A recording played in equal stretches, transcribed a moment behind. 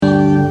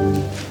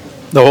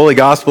The Holy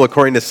Gospel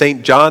according to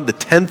St. John, the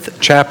 10th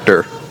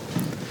chapter.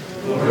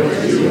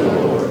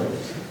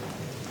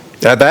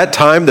 At that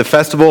time, the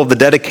festival of the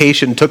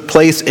dedication took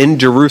place in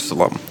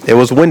Jerusalem. It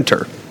was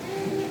winter,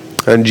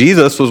 and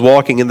Jesus was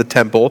walking in the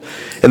temple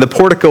in the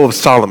portico of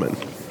Solomon.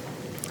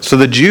 So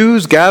the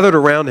Jews gathered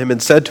around him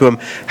and said to him,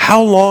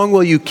 "How long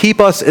will you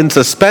keep us in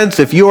suspense?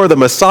 If you are the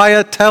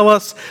Messiah, tell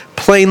us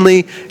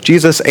plainly."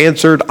 Jesus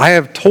answered, "I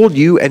have told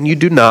you, and you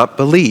do not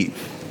believe.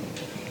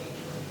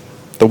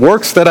 The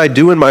works that I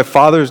do in my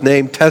Father's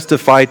name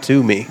testify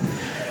to me.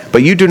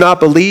 But you do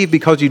not believe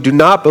because you do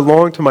not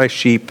belong to my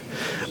sheep.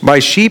 My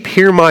sheep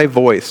hear my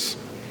voice.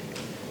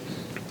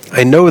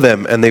 I know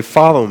them and they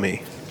follow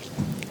me.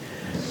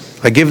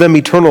 I give them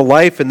eternal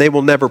life and they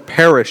will never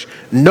perish.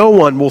 No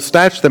one will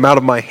snatch them out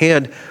of my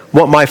hand.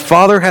 What my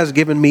Father has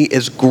given me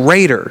is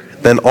greater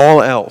than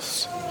all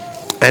else.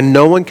 And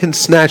no one can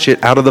snatch it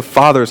out of the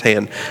Father's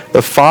hand.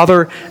 The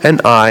Father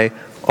and I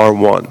are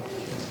one."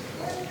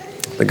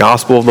 The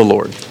Gospel of the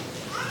Lord.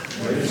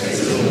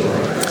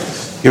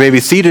 You may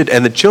be seated,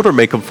 and the children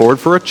may come forward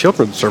for a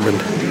children's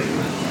sermon.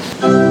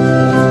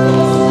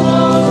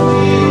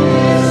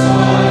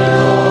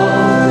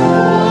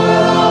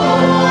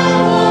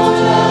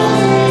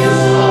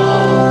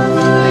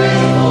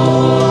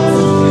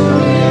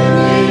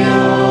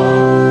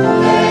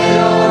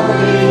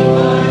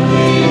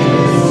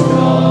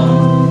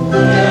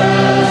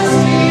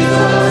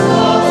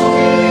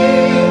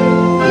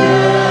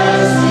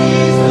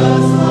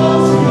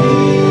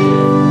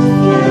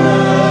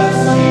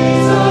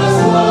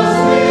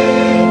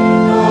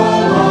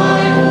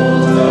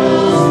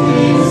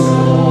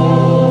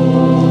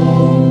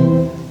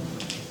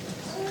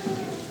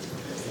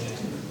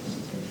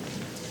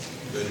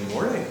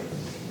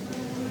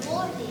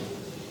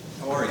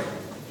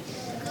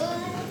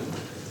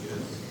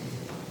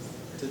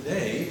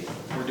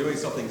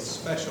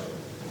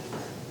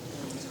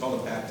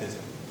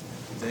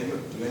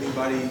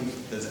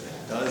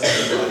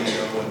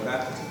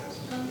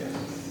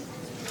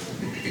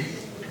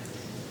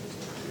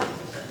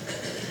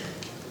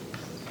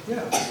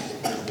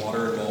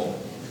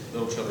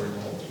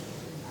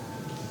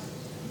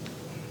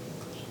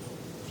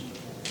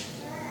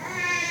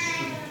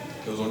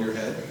 Goes on your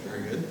head.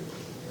 Very good.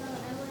 Well,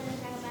 I want to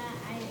talk about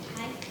I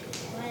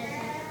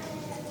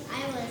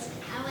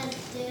was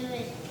doing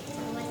with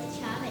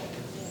chopping.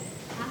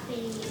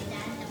 Copying you.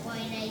 That's the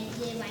point I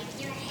did like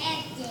your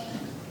head did.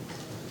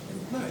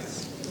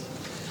 Nice.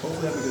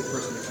 Hopefully I'm a good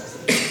person to call.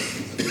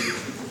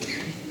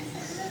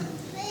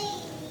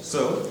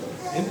 So,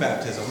 in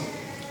baptism,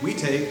 we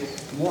take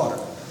water.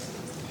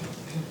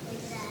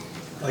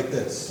 Like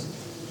this.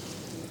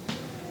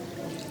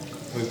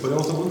 And we put it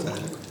on someone's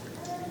head.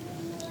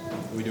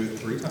 We do it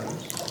 3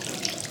 times. Can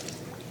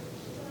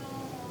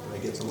I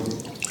get someone?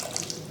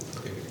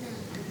 Okay.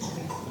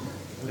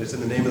 It's in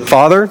the name of the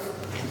Father?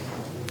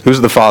 Who's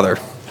the Father?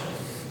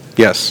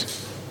 Yes.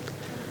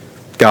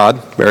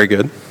 God. Very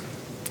good.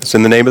 It's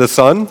in the name of the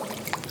Son.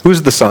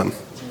 Who's the Son?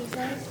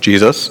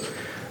 Jesus.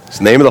 It's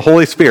the name of the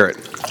Holy Spirit.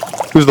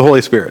 Who's the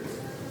Holy Spirit?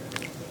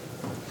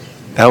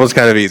 That one's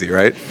kind of easy,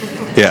 right?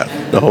 Yeah.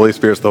 The Holy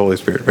Spirit's the Holy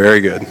Spirit.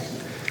 Very good.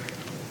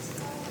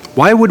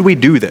 Why would we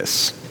do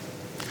this?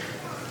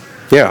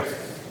 Yeah.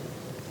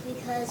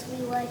 Because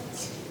we want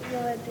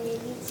your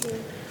baby to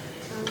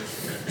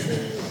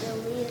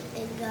believe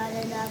in God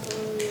and not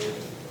believe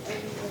in the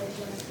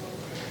devil.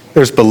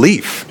 There's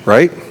belief,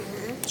 right?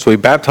 So we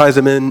baptize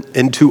them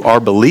into our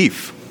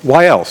belief.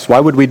 Why else? Why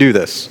would we do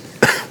this?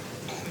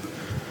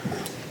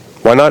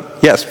 Why not?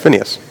 Yes,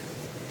 Phineas.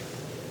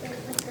 We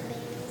put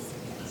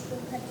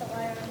the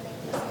oil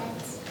on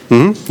babies'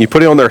 heads. You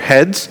put it on their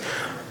heads.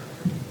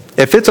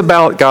 If it's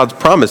about God's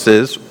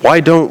promises, why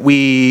don't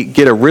we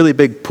get a really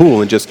big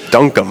pool and just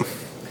dunk them?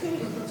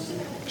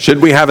 Should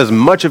we have as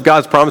much of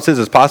God's promises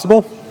as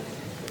possible?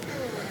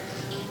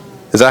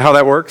 Is that how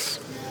that works?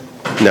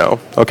 No.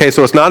 Okay,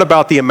 so it's not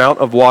about the amount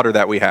of water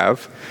that we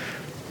have.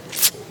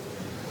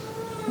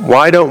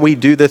 Why don't we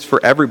do this for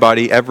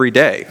everybody every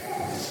day?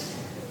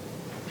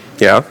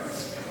 Yeah?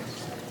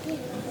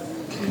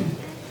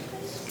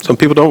 Some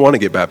people don't want to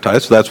get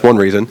baptized, so that's one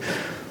reason.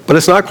 But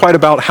it's not quite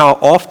about how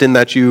often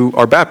that you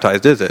are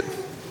baptized, is it?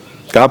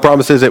 God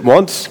promises it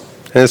once,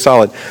 and it's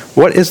solid.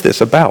 What is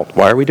this about?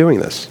 Why are we doing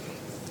this?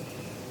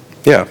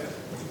 Yeah.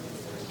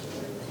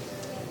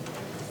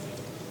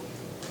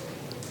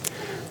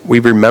 We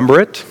remember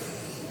it.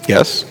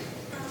 Yes.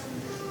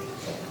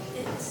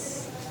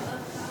 It's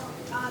about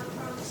God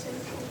promising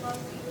to love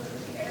you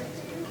and care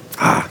for you.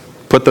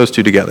 Put those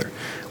two together.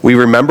 We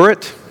remember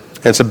it,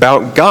 and it's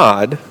about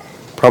God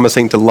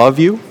promising to love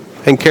you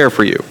and care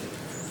for you.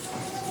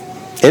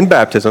 In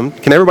baptism,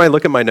 can everybody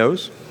look at my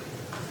nose?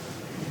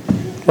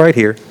 Right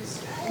here.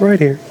 Right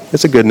here.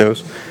 It's a good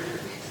nose.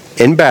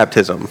 In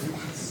baptism,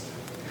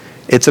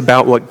 it's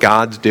about what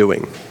God's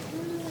doing.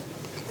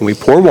 When we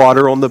pour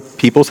water on the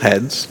people's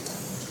heads,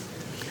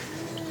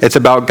 it's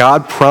about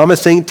God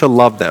promising to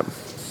love them.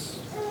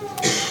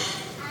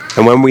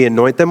 And when we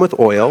anoint them with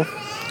oil,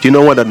 do you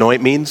know what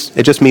anoint means?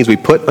 It just means we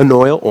put an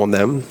oil on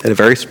them in a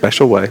very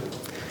special way.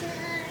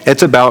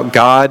 It's about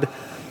God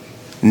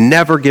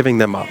never giving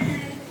them up.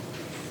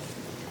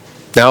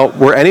 Now,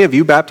 were any of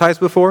you baptized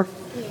before?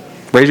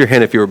 Raise your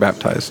hand if you were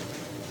baptized.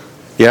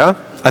 Yeah?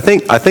 I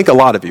think a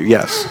lot of you,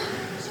 yes.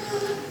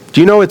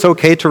 Do you know it's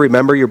okay to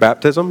remember your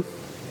baptism?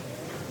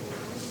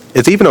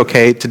 It's even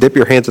okay to dip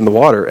your hands in the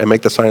water and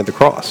make the sign of the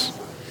cross.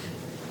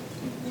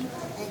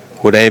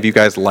 Would any of you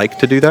guys like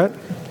to do that?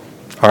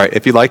 All right,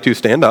 if you'd like to,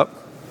 stand up.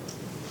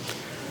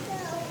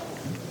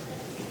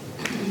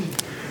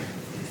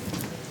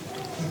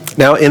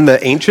 Now, in the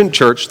ancient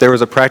church, there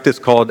was a practice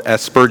called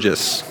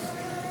asperges.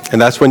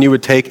 And that's when you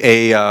would take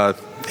a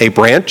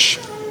branch,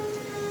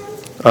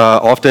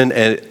 often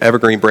an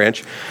evergreen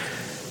branch,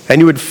 and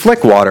you would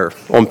flick water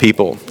on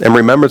people in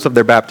remembrance of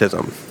their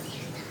baptism.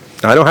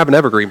 Now, I don't have an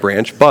evergreen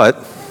branch, but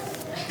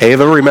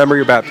Ava, remember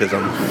your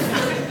baptism.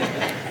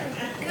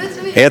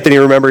 Anthony,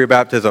 remember your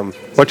baptism.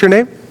 What's your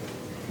name?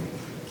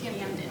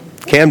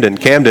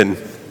 Camden,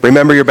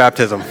 remember your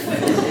baptism.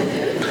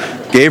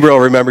 Gabriel,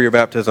 remember your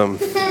baptism.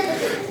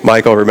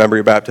 Michael, remember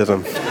your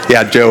baptism.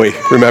 Yeah, Joey,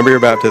 remember your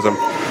baptism.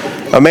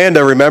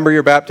 Amanda, remember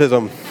your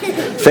baptism.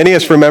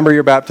 Phineas, remember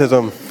your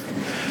baptism.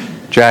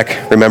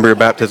 Jack, remember your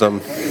baptism.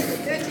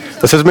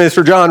 This is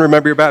Minister John,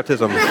 remember your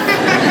baptism.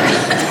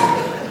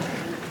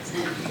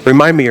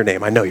 Remind me your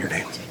name. I know your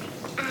name.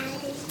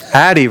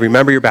 Addie,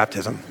 remember your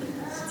baptism.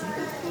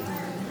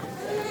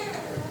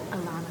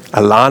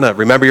 Alana,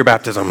 remember your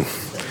baptism.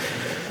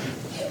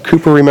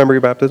 Cooper, remember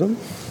your baptism.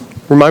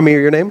 Remind me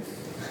of your name.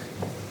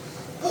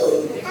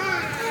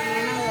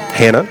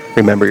 Hannah,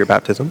 remember your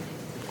baptism.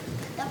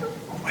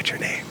 What's your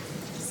name?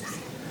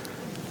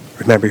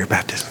 Remember your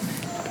baptism.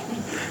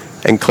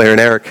 And Claire and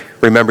Eric,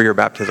 remember your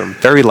baptism.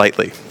 Very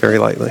lightly, very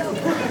lightly.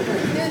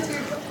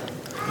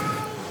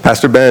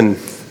 Pastor Ben,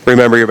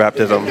 remember your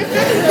baptism.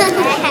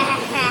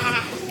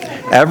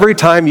 Every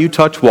time you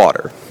touch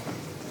water,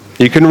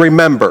 you can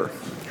remember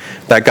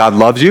that God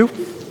loves you,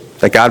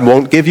 that God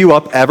won't give you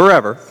up ever,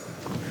 ever,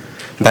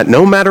 that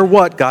no matter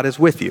what, God is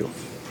with you.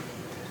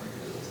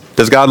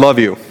 Does God love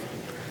you?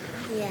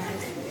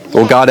 Yes.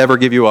 Will God ever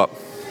give you up?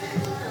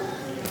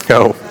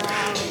 No.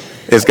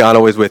 Is God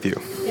always with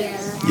you?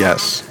 Yes.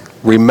 Yes.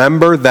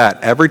 Remember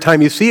that every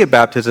time you see a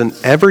baptism,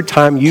 every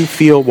time you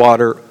feel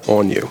water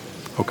on you.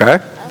 Okay?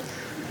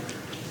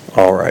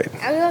 All right.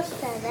 I'm going to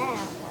stand out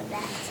on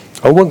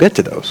that. Oh, we'll get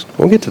to those.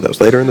 We'll get to those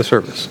later in the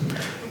service.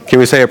 Can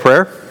we say a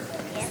prayer?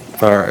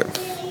 Yes. All right.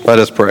 Let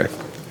us pray.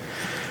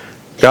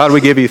 God,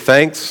 we give you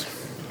thanks.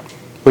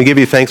 We give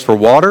you thanks for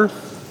water.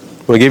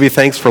 We give you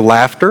thanks for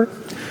laughter.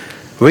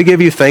 We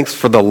give you thanks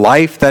for the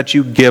life that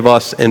you give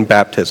us in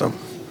baptism.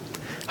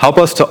 Help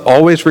us to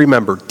always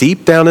remember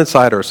deep down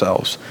inside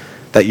ourselves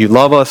that you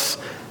love us,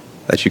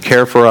 that you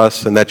care for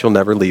us, and that you'll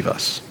never leave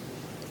us.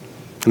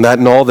 And that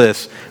in all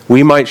this,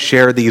 we might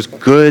share these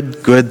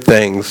good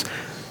things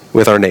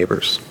with our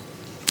neighbors.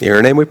 In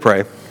your name we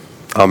pray.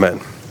 Amen.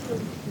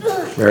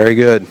 Very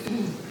good.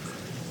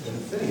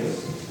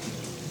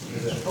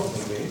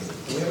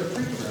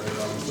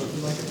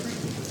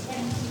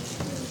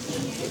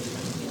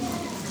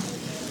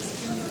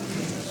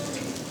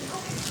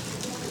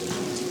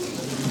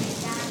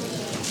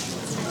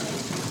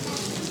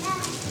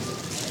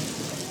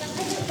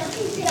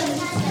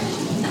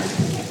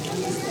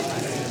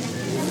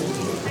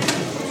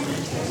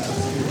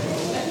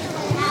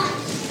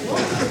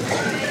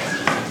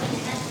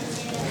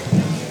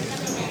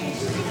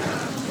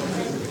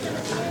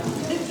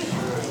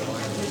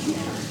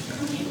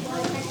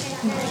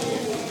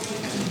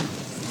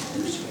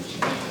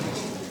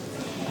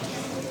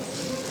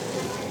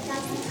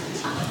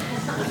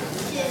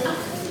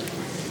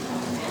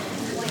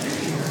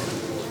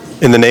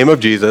 In the name of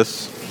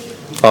Jesus,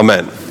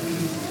 amen.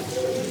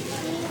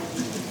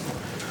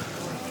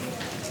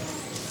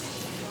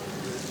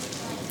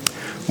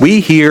 We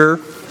hear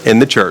in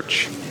the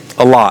church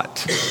a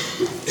lot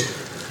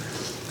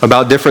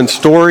about different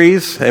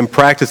stories and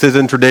practices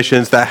and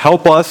traditions that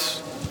help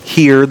us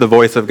hear the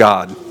voice of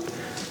God.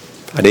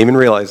 I didn't even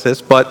realize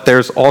this, but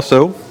there's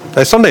also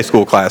a Sunday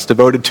school class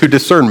devoted to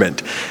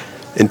discernment,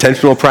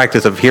 intentional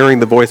practice of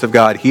hearing the voice of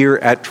God here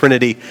at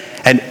Trinity.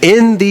 And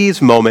in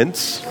these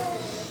moments,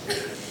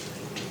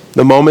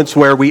 the moments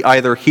where we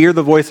either hear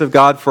the voice of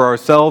God for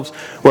ourselves,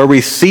 where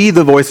we see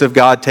the voice of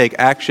God take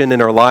action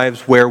in our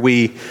lives, where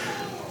we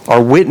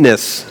are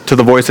witness to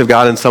the voice of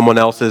God in someone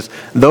else's,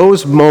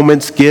 those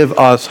moments give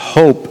us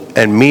hope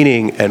and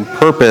meaning and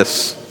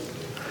purpose.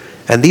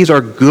 And these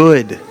are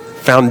good,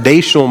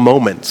 foundational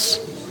moments.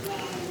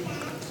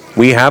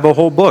 We have a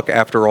whole book,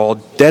 after all,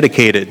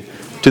 dedicated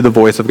to the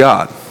voice of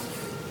God.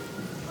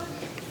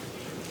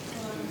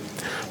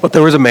 But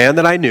there was a man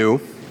that I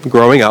knew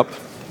growing up,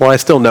 well, I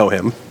still know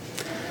him,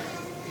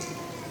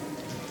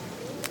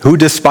 who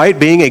despite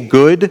being a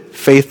good,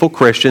 faithful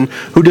Christian,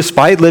 who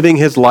despite living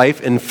his life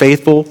in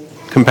faithful,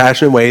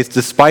 compassionate ways,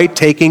 despite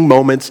taking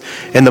moments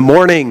in the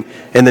morning,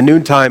 in the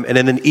noontime, and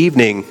in the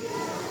evening,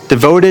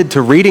 devoted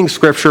to reading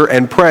Scripture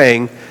and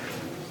praying,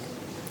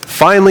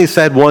 finally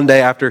said one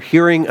day after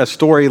hearing a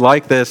story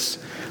like this,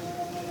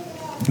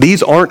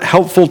 "These aren't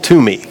helpful to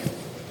me.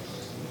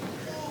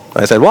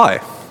 I said,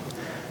 why?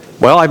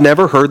 Well, I've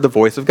never heard the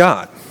voice of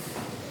God.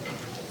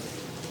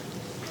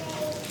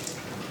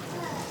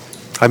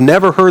 I've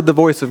never heard the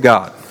voice of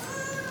God.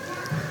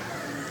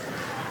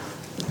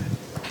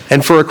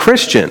 And for a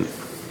Christian,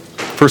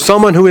 for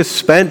someone who has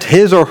spent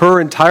his or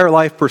her entire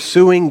life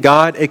pursuing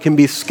God, it can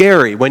be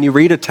scary. When you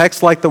read a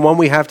text like the one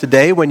we have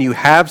today, when you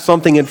have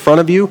something in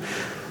front of you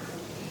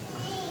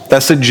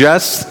that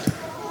suggests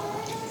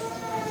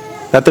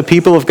that the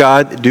people of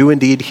God do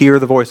indeed hear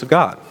the voice of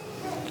God.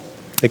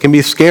 It can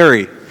be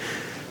scary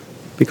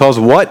because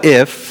what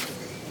if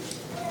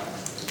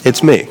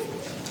it's me?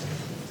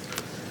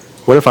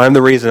 What if I'm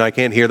the reason I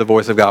can't hear the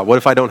voice of God? What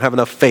if I don't have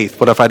enough faith?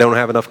 What if I don't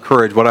have enough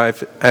courage? What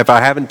if I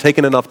haven't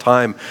taken enough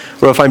time?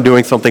 What if I'm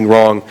doing something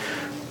wrong?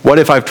 What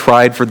if I've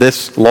tried for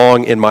this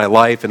long in my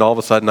life and all of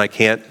a sudden I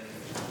can't,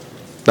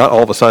 not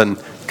all of a sudden,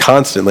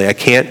 constantly, I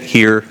can't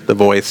hear the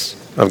voice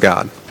of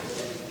God?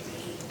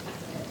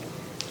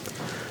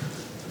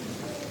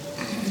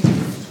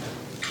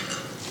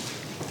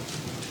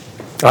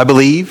 I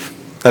believe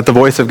that the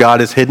voice of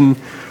God is hidden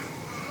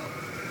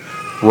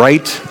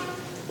right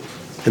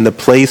in the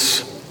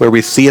place where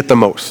we see it the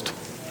most.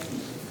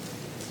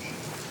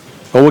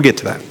 But we'll get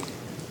to that.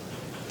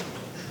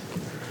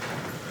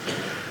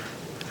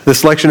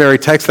 This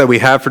lectionary text that we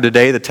have for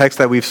today, the text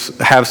that we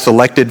have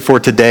selected for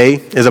today,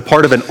 is a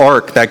part of an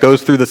arc that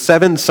goes through the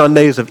 7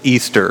 Sundays of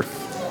Easter.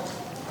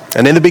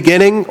 And in the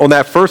beginning, on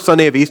that first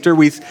Sunday of Easter,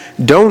 we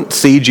don't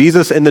see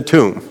Jesus in the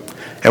tomb.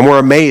 And we're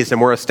amazed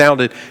and we're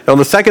astounded. And on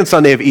the second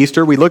Sunday of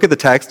Easter, we look at the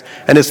text,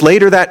 and it's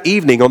later that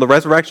evening on the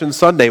Resurrection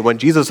Sunday when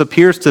Jesus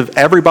appears to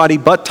everybody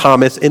but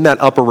Thomas in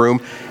that upper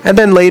room. And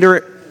then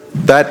later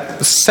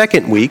that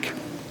second week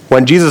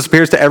when Jesus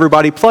appears to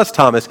everybody plus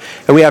Thomas.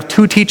 And we have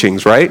 2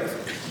 teachings, right?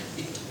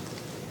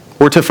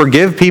 We're to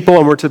forgive people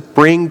and we're to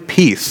bring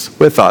peace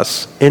with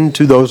us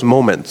into those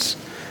moments.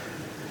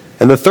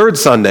 And the third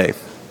Sunday,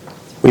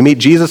 we meet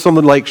Jesus on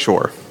the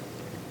lakeshore.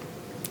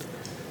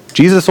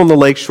 Jesus on the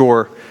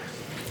lakeshore,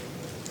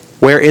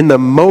 where in the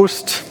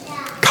most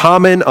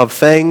common of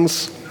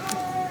things,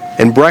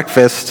 in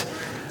breakfast,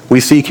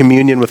 we see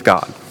communion with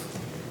God.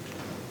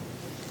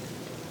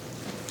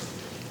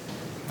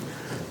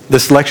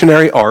 This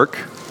lectionary arc,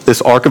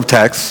 this arc of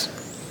texts,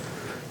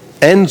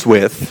 ends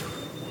with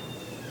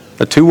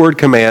a 2-word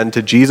command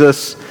to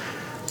Jesus,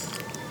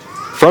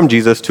 from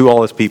Jesus to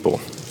all his people.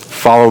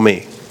 Follow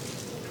me.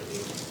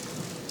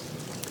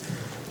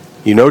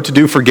 You know to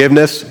do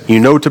forgiveness.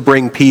 You know to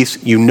bring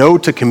peace. You know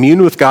to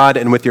commune with God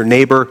and with your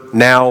neighbor.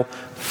 Now,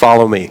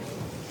 follow me.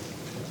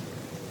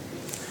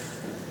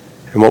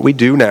 And what we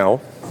do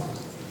now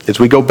is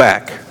we go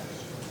back.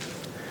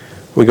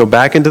 We go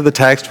back into the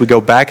text. We go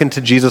back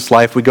into Jesus'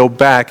 life. We go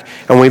back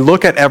and we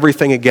look at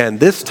everything again.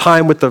 This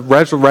time with the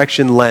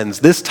resurrection lens.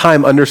 This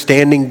time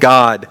understanding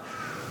God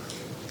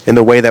in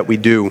the way that we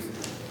do.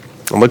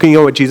 And looking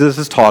at what Jesus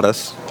has taught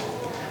us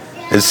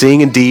and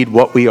seeing indeed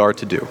what we are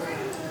to do.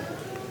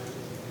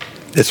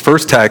 This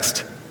first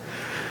text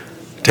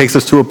takes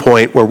us to a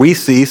point where we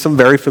see some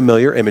very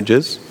familiar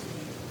images.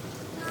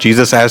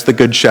 Jesus as the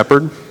good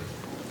shepherd.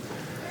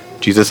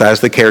 Jesus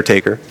as the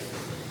caretaker.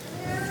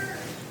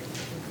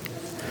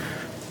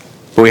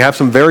 But we have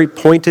some very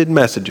pointed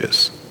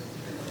messages.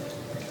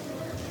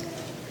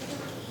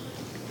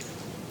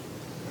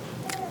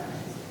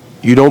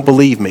 You don't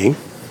believe me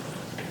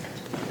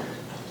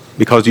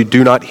because you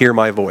do not hear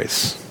my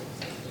voice.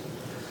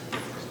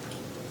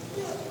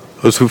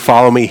 Those who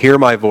follow me hear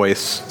my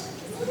voice.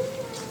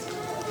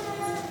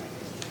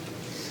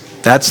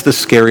 That's the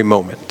scary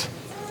moment.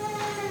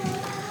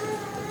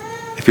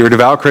 If you're a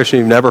devout Christian,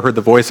 you've never heard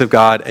the voice of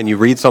God, and you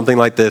read something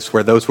like this,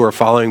 where those who are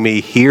following me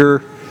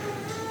hear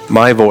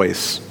my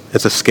voice,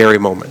 it's a scary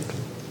moment.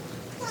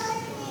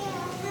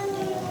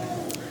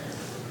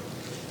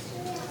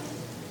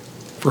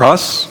 For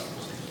us,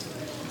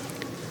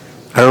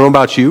 I don't know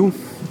about you,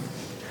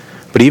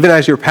 but even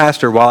as your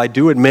pastor, while I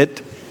do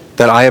admit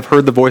that I have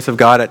heard the voice of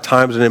God at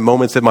times and in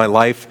moments in my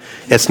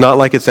life, it's not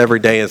like it's every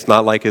day, it's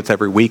not like it's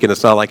every week, and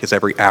it's not like it's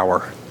every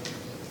hour.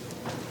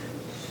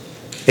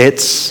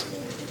 It's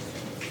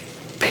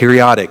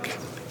periodic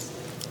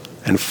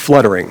and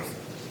fluttering.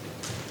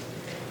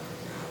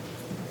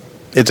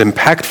 It's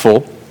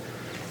impactful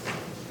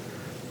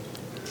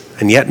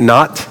and yet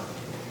not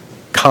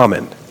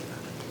common.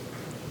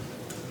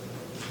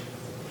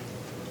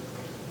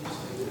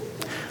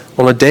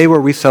 On a day where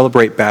we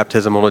celebrate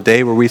baptism, on a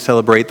day where we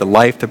celebrate the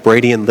life that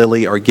Brady and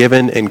Lily are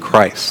given in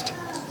Christ,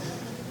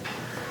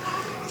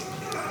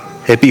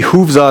 it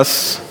behooves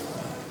us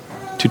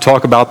to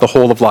talk about the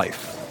whole of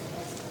life.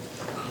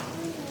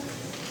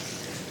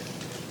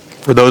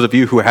 For those of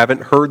you who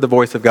haven't heard the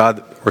voice of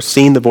God or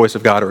seen the voice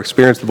of God or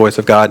experienced the voice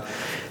of God,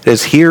 it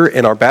is here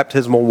in our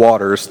baptismal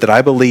waters that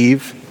I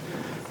believe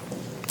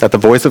that the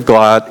voice of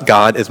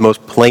God is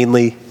most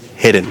plainly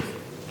hidden.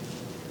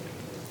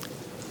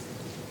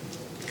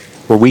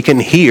 Where we can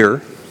hear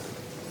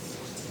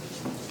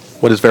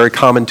what is very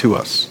common to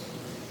us.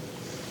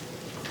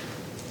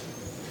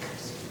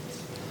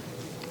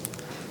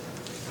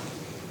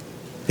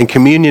 In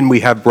communion, we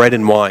have bread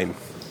and wine.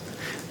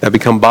 that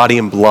become body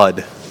and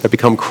blood, that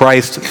become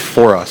Christ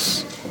for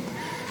us,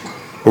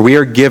 where we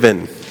are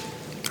given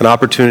an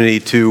opportunity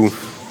to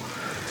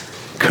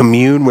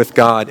commune with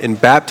God. In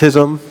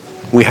baptism,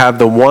 we have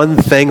the one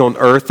thing on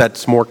earth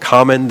that's more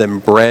common than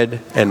bread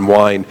and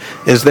wine.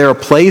 Is there a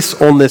place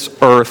on this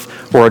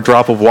earth where a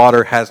drop of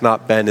water has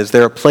not been? Is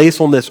there a place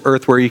on this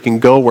earth where you can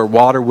go where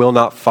water will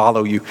not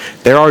follow you?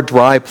 There are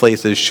dry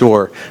places,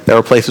 sure. There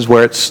are places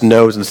where it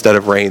snows instead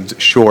of rains,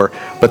 sure.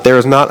 But there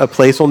is not a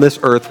place on this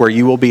earth where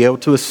you will be able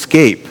to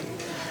escape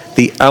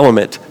the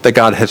element that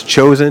God has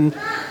chosen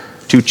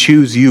to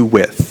choose you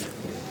with.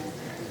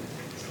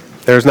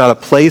 There is not a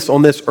place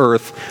on this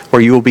earth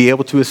where you will be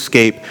able to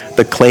escape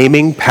the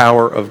claiming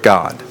power of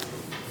God.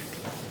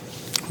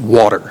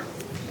 Water.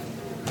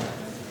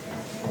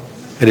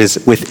 It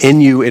is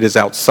within you, it is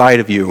outside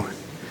of you.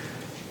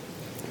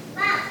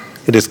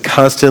 It is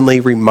constantly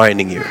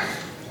reminding you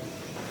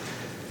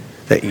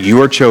that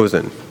you are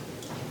chosen,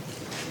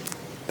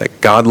 that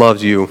God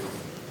loves you,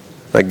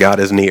 that God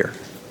is near.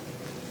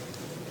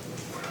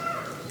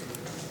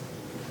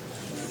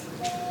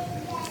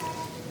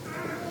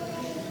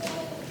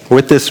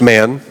 With this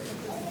man,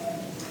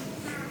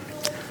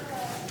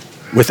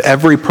 with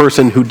every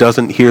person who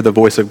doesn't hear the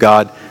voice of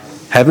God,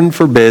 heaven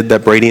forbid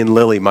that Brady and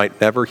Lily might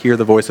never hear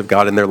the voice of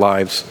God in their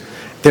lives,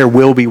 there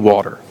will be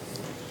water.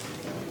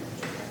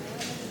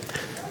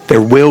 There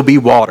will be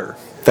water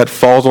that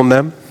falls on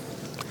them.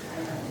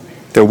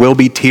 There will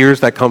be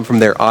tears that come from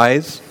their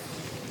eyes.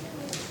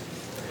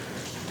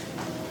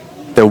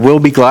 There will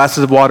be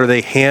glasses of water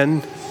they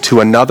hand to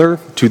another,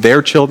 to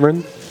their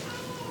children.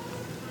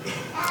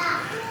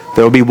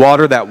 There will be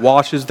water that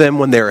washes them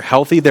when they're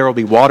healthy. There will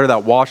be water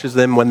that washes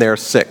them when they're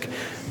sick.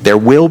 There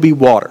will be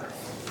water.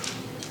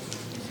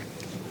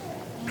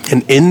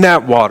 And in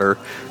that water,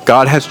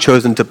 God has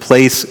chosen to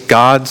place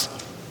God's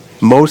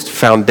most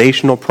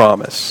foundational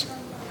promise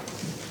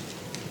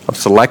of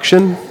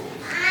selection,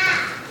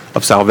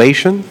 of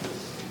salvation,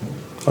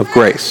 of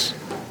grace.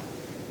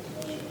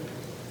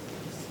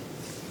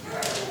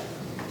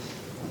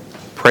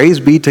 Praise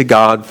be to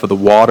God for the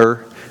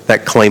water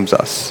that claims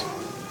us.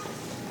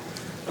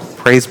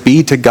 Praise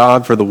be to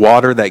God for the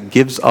water that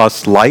gives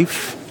us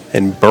life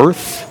and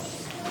birth.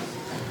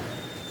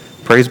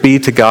 Praise be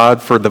to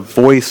God for the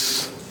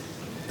voice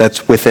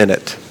that's within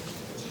it.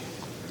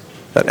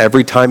 That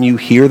every time you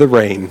hear the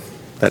rain,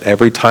 that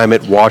every time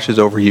it washes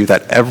over you,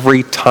 that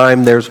every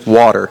time there's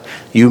water,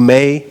 you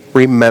may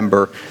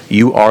remember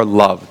you are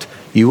loved,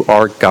 you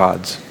are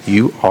God's,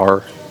 you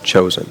are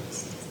chosen.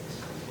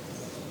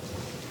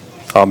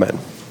 Amen.